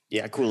Kulich?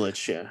 Yeah,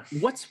 Kulich, yeah.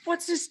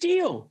 What's his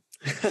deal?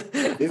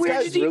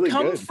 Where did he really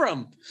come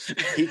from?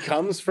 He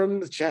comes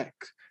from the Czech.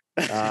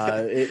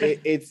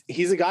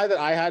 He's a guy that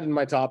I had in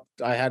my top.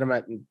 I had him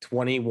at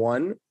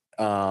 21.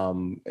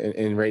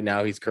 And right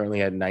now he's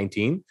currently at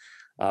 19.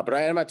 But I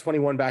had him at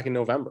 21 back in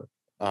November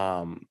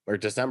or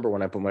December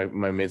when I put my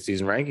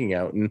midseason ranking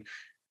out. And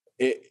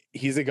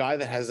he's a guy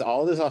that has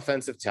all this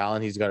offensive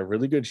talent. He's got a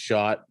really good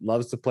shot,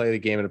 loves to play the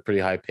game at a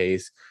pretty high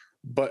pace.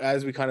 But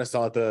as we kind of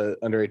saw at the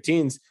under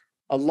 18s,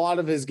 a lot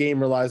of his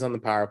game relies on the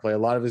power play. A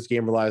lot of his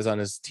game relies on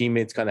his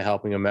teammates kind of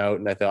helping him out.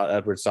 And I thought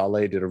Edward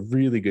Saleh did a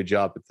really good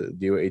job at the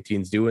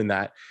U18s doing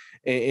that.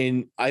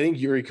 And I think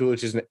Yuri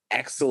Kulich is an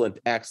excellent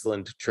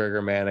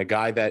trigger man, a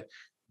guy that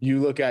you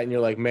look at and you're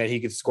like, man, he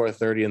could score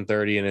 30 and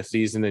 30 in a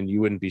season and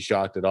you wouldn't be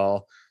shocked at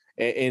all.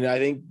 And I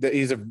think that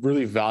he's a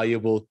really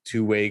valuable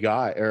two-way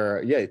guy.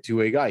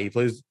 He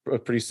plays a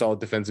pretty solid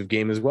defensive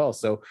game as well.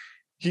 So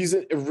he's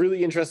a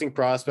really interesting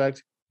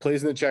prospect.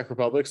 Plays in the Czech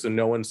Republic, so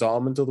no one saw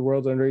him until the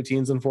World Under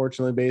 18s,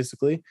 unfortunately,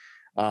 basically.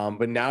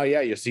 But now,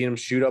 you're seeing him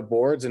shoot up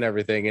boards and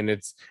everything, and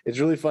it's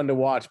really fun to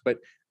watch. But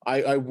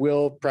I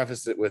will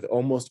preface it with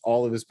almost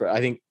all of his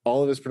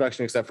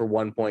production except for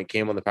 1 point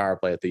came on the power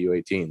play at the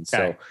U18s.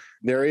 So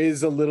there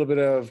is a little bit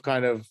of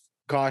kind of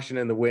caution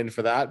in the wind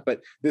for that.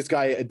 But this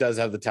guy does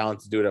have the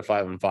talent to do it at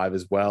 5-on-5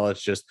 as well.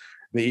 It's just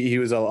he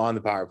was on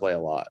the power play a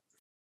lot.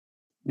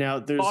 Now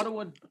there's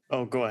Ottawa.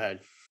 Oh, go ahead.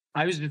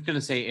 I was just going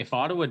to say, if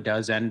Ottawa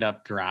does end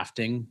up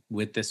drafting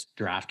with this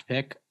draft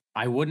pick,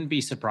 I wouldn't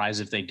be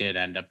surprised if they did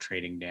end up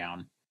trading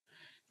down,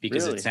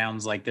 because It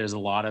sounds like there's a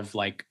lot of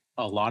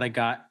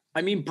guy.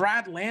 I mean,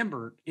 Brad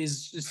Lambert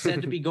is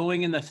said to be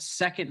going in the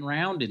second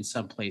round in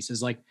some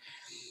places. Like,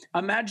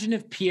 imagine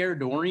if Pierre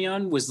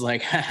Dorion was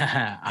like,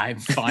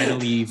 I've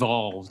finally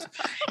evolved.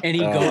 And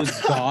he goes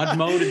God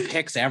mode and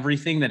picks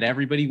everything that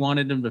everybody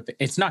wanted him to pick.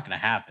 It's not going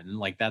to happen.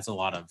 Like, that's a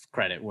lot of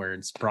credit where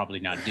it's probably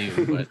not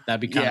due, but that'd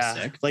be kind of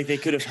sick. Like, they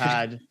could have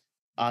had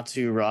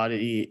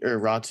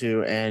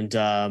Ratu and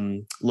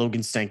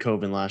Logan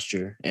Stankoven last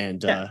year.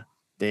 And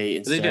they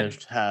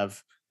instead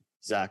have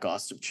Zach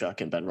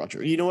Ostapchuk and Ben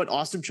Rogers. You know what?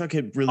 Ostapchuk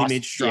had really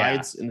made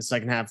strides in the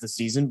second half of the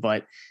season,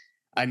 but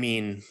I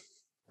mean...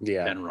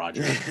 Yeah, Ben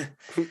Rogers.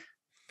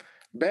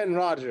 Ben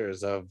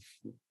Rogers of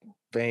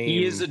fame.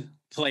 He is a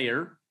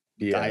player.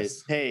 Yes.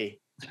 Guys, hey,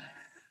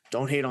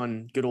 don't hate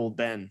on good old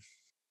Ben.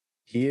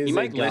 He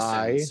might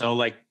listen.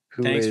 So,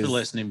 thanks for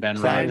listening,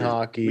 Ben Rogers.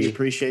 Hockey. We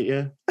appreciate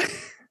you.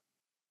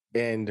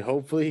 And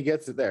hopefully he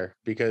gets it there,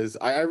 because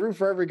I root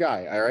for every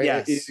guy. All right.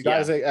 Yes.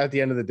 Guys, at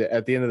the end of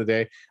the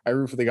day, I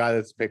root for the guy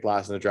that's picked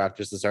last in the draft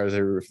just as hard as I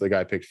root for the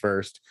guy picked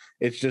first.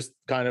 It's just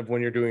kind of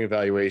when you're doing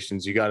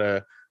evaluations, you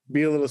gotta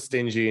be a little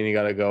stingy and you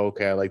got to go,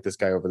 okay, I like this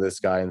guy over this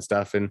guy and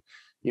stuff. And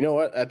you know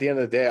what? At the end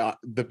of the day,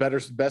 the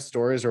best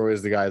stories are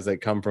always the guys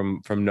that come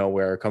from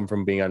nowhere, come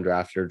from being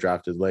undrafted or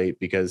drafted late,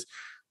 because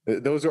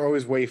those are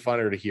always way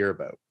funner to hear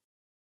about.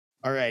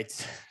 All right.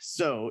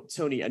 So,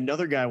 Tony,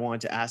 another guy I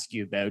wanted to ask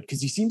you about,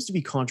 because he seems to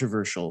be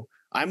controversial.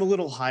 I'm a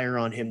little higher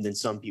on him than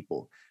some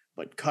people,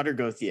 but Cutter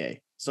Gauthier.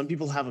 Some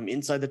people have him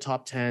inside the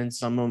top 10.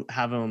 Some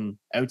have him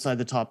outside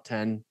the top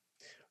 10.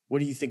 What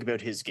do you think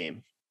about his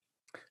game?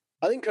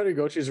 I think Cutter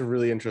Gauthier is a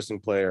really interesting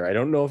player. I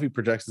don't know if he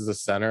projects as a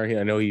center.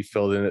 I know he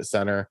filled in at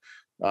center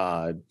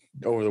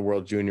over the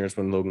World Juniors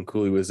when Logan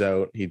Cooley was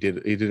out. He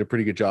did a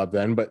pretty good job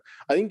then, but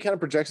I think he kind of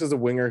projects as a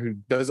winger who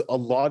does a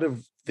lot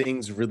of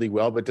things really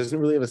well, but doesn't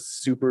really have a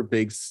super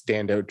big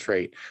standout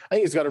trait. I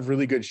think he's got a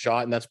really good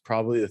shot, and that's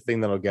probably the thing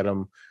that'll get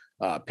him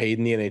paid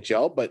in the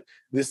NHL. But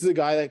this is a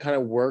guy that kind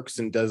of works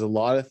and does a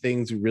lot of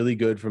things really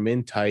good from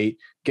in tight,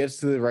 gets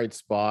to the right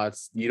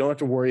spots. You don't have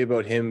to worry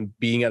about him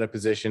being at a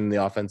position in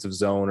the offensive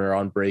zone or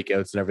on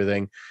breakouts and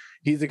everything.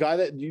 He's a guy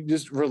that you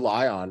just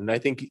rely on. And I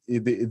think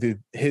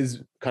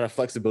his kind of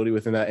flexibility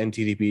within that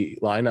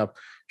NTDP lineup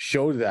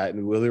showed that.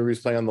 And whether he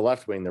was playing on the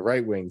left wing, the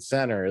right wing,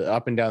 center,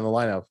 up and down the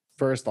lineup,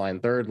 first line,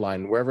 third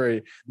line,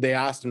 wherever they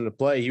asked him to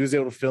play, he was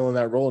able to fill in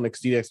that role and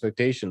exceed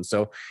expectations.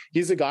 So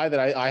he's a guy that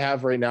I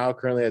have right now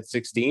currently at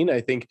 16.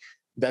 I think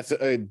that's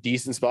a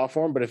decent spot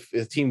for him. But if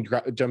a team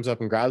jumps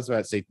up and grabs him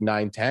at say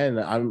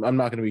 9-10, I'm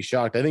not going to be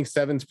shocked. I think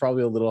 7's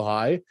probably a little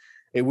high.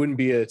 It wouldn't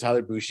be a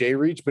Tyler Boucher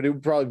reach, but it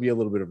would probably be a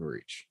little bit of a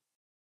reach.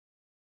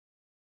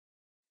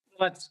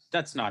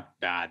 That's not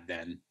bad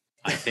then.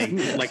 I think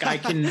like I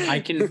can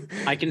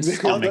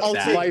stomach I'll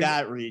that. take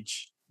that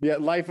reach. Yeah,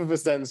 life of a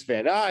Sens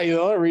fan. You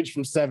only reached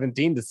from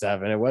 17 to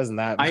 7. It wasn't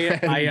that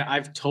bad.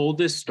 I've told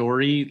this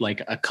story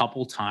like a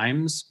couple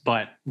times,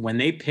 but when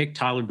they picked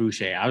Tyler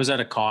Boucher, I was at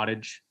a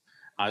cottage.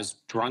 I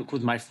was drunk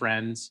with my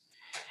friends,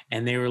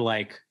 and they were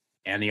like,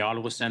 and the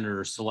Ottawa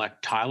Senators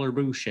select Tyler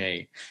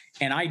Boucher.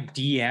 And I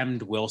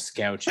DM'd Will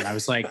Scouch, and I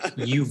was like,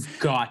 you've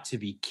got to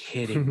be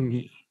kidding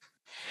me.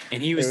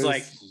 And he was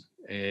like,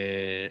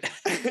 Yeah.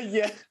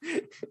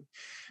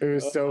 It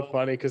was so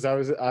funny because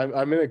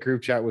I'm in a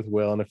group chat with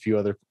Will and a few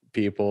other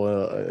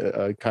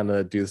people kind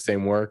of do the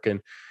same work, and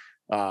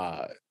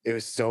it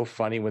was so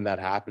funny when that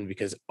happened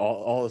because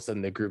all of a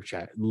sudden the group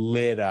chat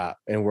lit up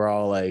and we're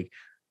all like,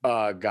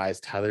 guys,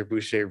 Tyler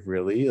Boucher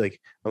really?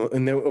 Like,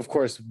 and then of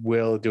course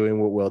Will doing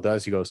what Will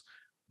does, he goes,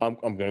 I'm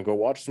gonna go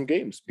watch some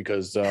games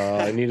because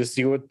I need to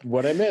see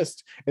what I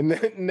missed. And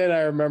then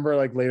I remember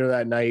like later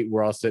that night,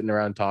 we're all sitting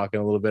around talking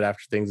a little bit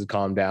after things had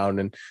calmed down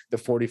and the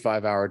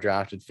 45-hour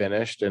draft had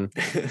finished, and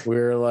we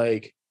were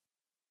like,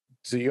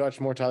 "So you watched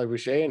more Tyler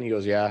Boucher?" And he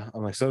goes, "Yeah."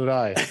 I'm like, "So did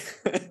I."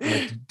 I'm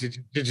like,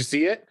 did you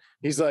see it?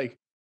 He's like,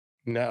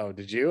 "No."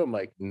 Did you? I'm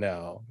like,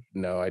 No,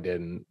 I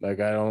didn't. Like,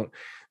 I don't.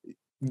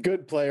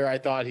 Good player. I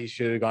thought he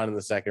should have gone in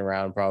the second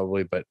round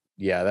probably, but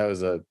yeah, that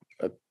was a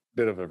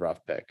bit of a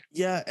rough pick.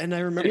 Yeah, and I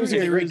remember he was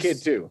a great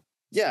kid too.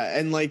 Yeah,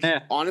 and like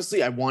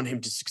honestly, I want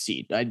him to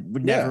succeed. I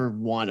would never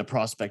want a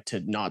prospect to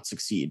not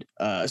succeed,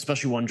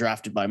 especially one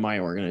drafted by my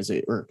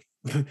organization or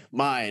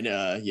mine.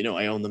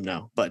 I own them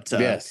now. But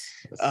yes,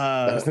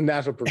 that's the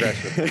natural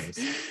progression of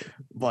things.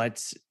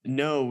 But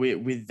no,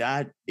 with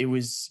that, it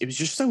was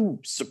just so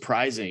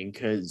surprising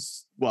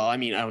because, well, I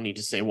mean, I don't need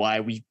to say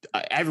why.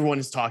 Everyone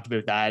has talked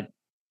about that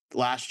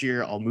last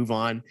year. I'll move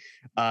on.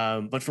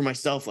 But for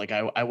myself, like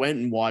I went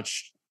and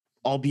watched,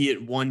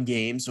 albeit one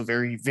game, so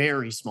very,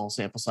 very small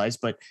sample size,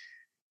 but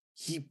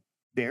he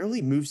barely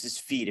moves his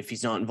feet if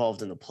he's not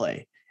involved in the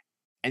play.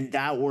 And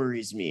that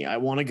worries me. I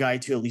want a guy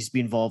to at least be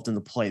involved in the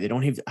play. They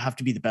don't have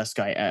to be the best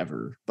guy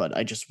ever, but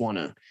I just want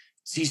to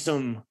see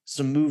some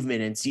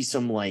movement and see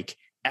some like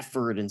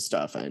effort and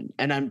stuff. And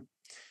I'm,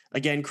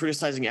 again,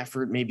 criticizing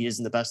effort maybe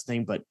isn't the best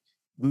thing, but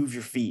move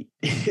your feet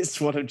is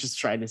what I'm just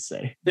trying to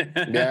say.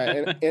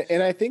 Yeah.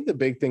 And I think the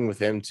big thing with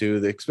him too,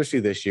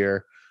 especially this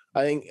year,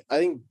 I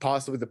think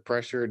possibly the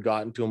pressure had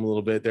gotten to him a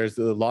little bit. There's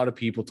a lot of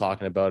people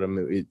talking about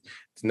him.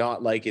 It's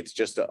not like it's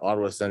just an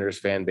Ottawa Senators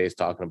fan base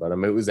talking about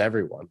him. It was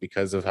everyone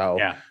because of how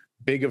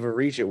big of a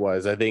reach it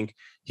was. I think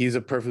he's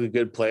a perfectly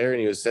good player,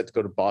 and he was set to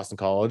go to Boston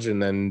College and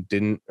then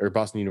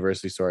Boston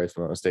University, sorry if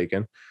I'm not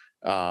mistaken.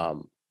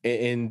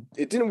 And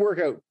it didn't work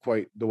out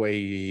quite the way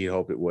he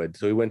hoped it would.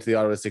 So he went to the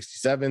Ottawa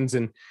 67s,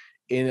 and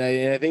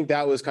I think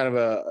that was kind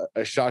of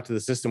a shock to the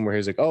system where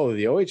he's like, oh,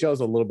 the OHL is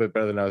a little bit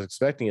better than I was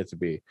expecting it to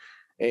be.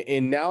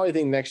 And now I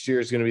think next year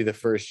is going to be the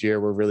first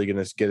year we're really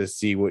going to get to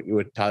see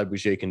what Tyler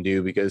Boucher can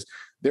do, because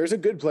there's a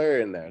good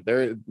player in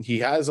there. He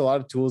has a lot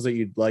of tools that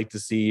you'd like to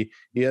see.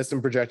 He has some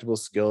projectable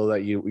skill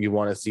that you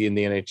want to see in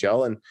the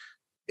NHL. And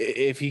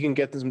if he can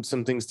get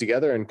some things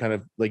together and kind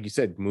of, like you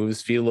said, move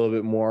his feet a little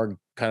bit more,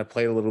 kind of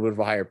play at a little bit of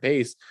a higher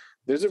pace,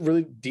 there's a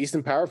really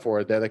decent power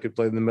forward there that could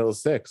play in the middle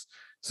six.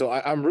 So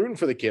I'm rooting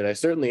for the kid. I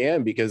certainly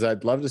am, because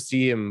I'd love to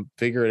see him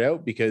figure it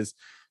out, because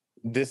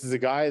this is a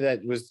guy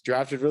that was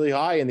drafted really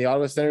high, and the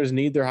Ottawa Senators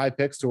need their high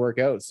picks to work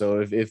out. So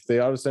if the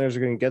Ottawa Senators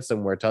are going to get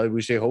somewhere, Tyler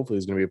Boucher hopefully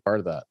is going to be a part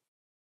of that.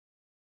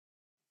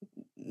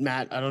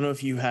 Matt, I don't know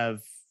if you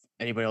have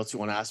anybody else you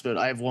want to ask, but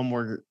I have one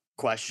more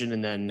question,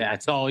 and then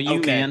that's all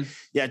you, man.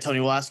 Yeah, Tony,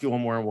 we'll ask you one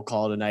more and we'll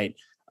call it a night.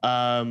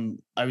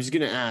 I was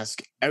going to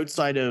ask,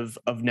 outside of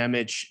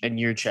Nemec and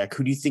Jiricek,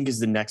 who do you think is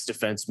the next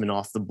defenseman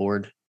off the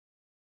board?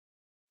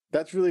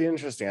 That's really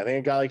interesting. I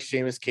think a guy like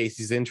Seamus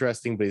Casey's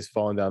interesting, but he's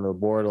fallen down the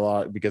board a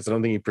lot because I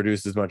don't think he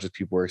produced as much as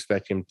people were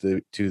expecting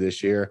him to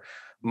this year.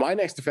 My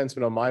next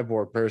defenseman on my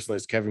board personally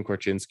is Kevin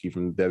Korchinski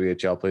from the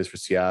WHL, plays for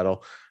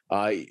Seattle.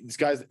 This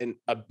guy's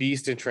a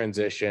beast in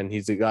transition.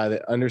 He's a guy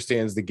that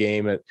understands the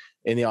game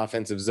in the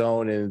offensive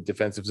zone and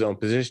defensive zone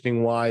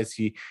positioning wise.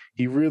 He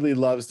really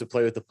loves to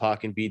play with the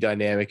puck and be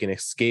dynamic and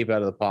escape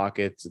out of the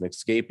pockets and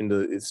escape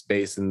into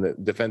space in the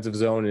defensive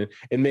zone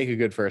and make a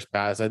good first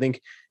pass. I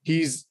think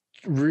he's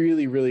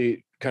really,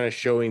 really kind of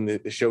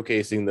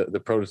showcasing the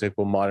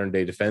prototypical modern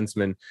day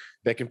defenseman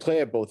that can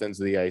play at both ends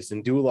of the ice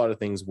and do a lot of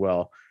things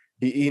well.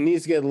 He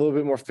needs to get a little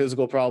bit more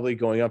physical, probably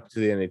going up to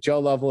the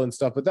NHL level and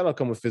stuff, but that'll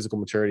come with physical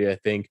maturity. I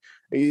think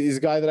he's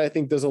a guy that I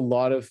think does a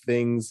lot of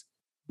things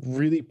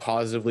really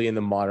positively in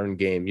the modern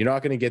game. You're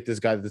not going to get this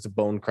guy that's a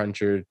bone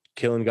cruncher,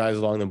 killing guys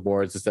along the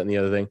boards, this, that, and the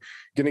other thing.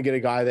 You're going to get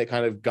a guy that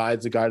kind of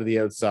guides a guy to the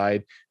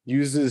outside,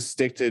 uses his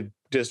stick to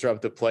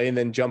disrupt the play, and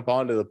then jump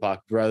onto the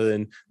puck rather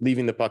than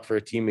leaving the puck for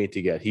a teammate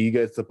to get. He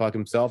gets the puck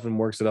himself and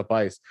works it up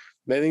ice.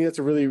 And I think that's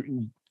a really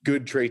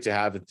good trait to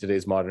have in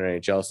today's modern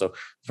NHL. So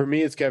for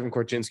me, it's Kevin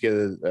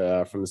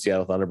Korchinski from the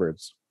Seattle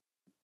Thunderbirds.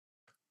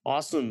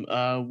 Awesome.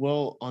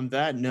 Well, on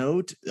that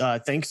note,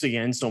 thanks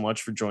again so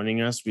much for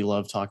joining us. We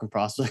love talking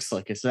prospects,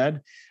 like I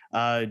said.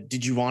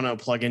 Did you want to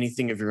plug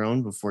anything of your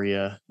own before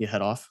you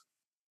head off?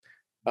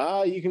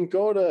 You can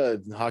go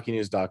to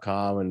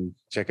hockeynews.com and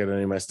check out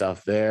any of my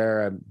stuff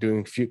there. I'm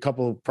doing a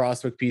couple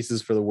prospect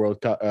pieces for the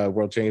World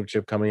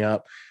Championship coming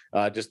up.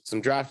 Just some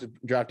draft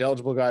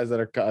eligible guys that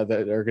are going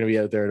to be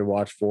out there to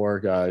watch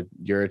for.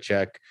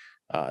 Jiricek,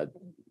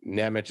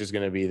 Nemec is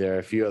going to be there.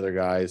 A few other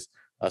guys,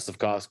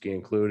 Slavkovsky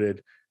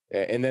included,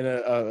 and then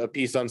a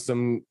piece on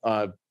some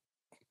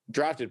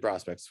drafted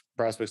prospects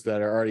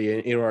that are already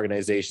in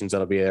organizations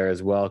that'll be there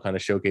as well, kind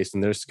of showcasing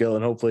their skill,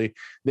 and hopefully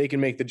they can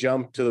make the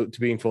jump to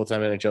being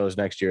full-time NHLers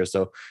next year.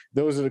 So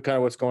those are the kind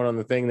of what's going on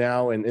the thing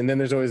now. And then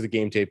there's always the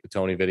game tape with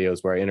Tony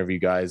videos where I interview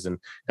guys and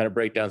kind of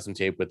break down some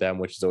tape with them,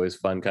 which is always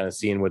fun, kind of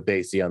seeing what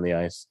they see on the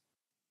ice.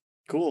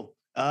 Cool.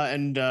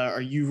 And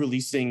are you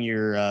releasing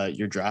your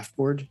draft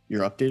board,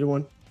 your updated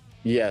one?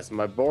 Yes,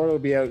 my board will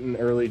be out in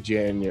early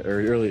January.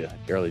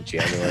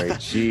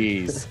 Jeez.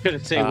 I was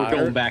gonna say we're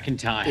going back in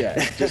time.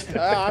 Yeah, just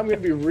I'm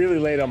gonna be really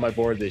late on my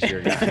board this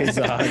year, guys.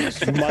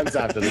 Just months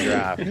after the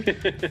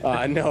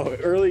draft. No,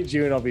 early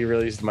June I'll be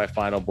releasing my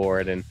final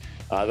board, and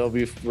there'll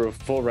be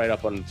full write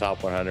up on the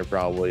top 100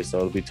 probably. So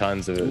it'll be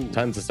tons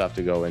of stuff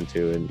to go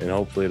into, and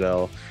hopefully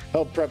they'll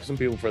help prep some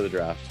people for the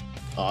draft.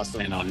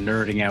 Awesome. And I'm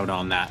nerding out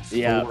on that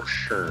for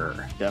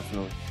sure.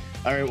 Definitely.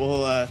 All right.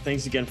 Well,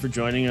 thanks again for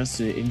joining us.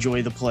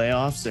 Enjoy the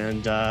playoffs,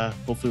 and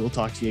hopefully we'll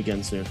talk to you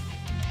again soon.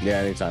 Yeah,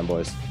 anytime,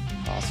 boys.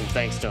 Awesome.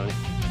 Thanks, Tony.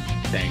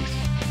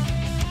 Thanks.